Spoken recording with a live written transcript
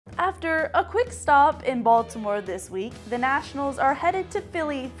After a quick stop in Baltimore this week, the Nationals are headed to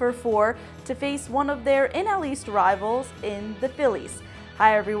Philly for 4 to face one of their NL East rivals in the Phillies.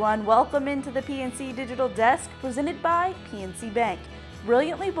 Hi everyone, welcome into the PNC Digital Desk presented by PNC Bank.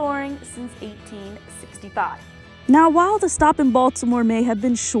 Brilliantly boring since 1865. Now, while the stop in Baltimore may have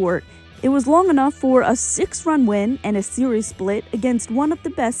been short, it was long enough for a 6-run win and a series split against one of the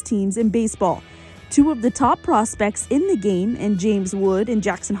best teams in baseball. Two of the top prospects in the game, and James Wood and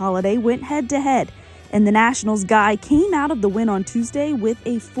Jackson Holliday, went head-to-head, and the Nationals guy came out of the win on Tuesday with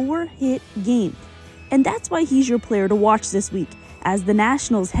a 4-hit game. And that's why he's your player to watch this week, as the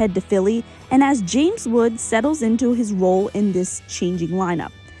Nationals head to Philly and as James Wood settles into his role in this changing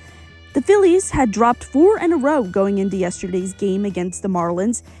lineup. The Phillies had dropped 4 in a row going into yesterday's game against the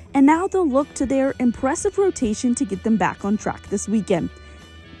Marlins, and now they'll look to their impressive rotation to get them back on track this weekend.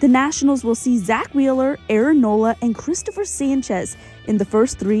 The Nationals will see Zach Wheeler, Aaron Nola, and Christopher Sanchez in the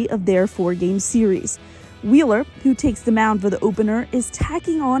first 3 of their 4-game series. Wheeler, who takes the mound for the opener, is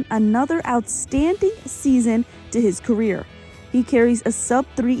tacking on another outstanding season to his career. He carries a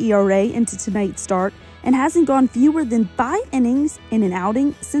sub-3 ERA into tonight's start and hasn't gone fewer than 5 innings in an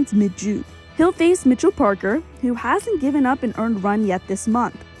outing since mid-June. He'll face Mitchell Parker, who hasn't given up an earned run yet this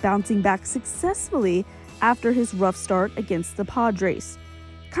month, bouncing back successfully after his rough start against the Padres.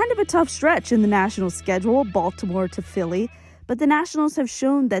 Kind of a tough stretch in the Nationals' schedule, Baltimore to Philly, but the Nationals have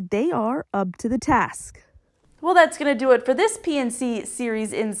shown that they are up to the task. Well, that's going to do it for this PNC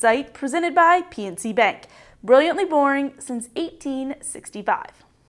Series Insight presented by PNC Bank. Brilliantly boring since 1865.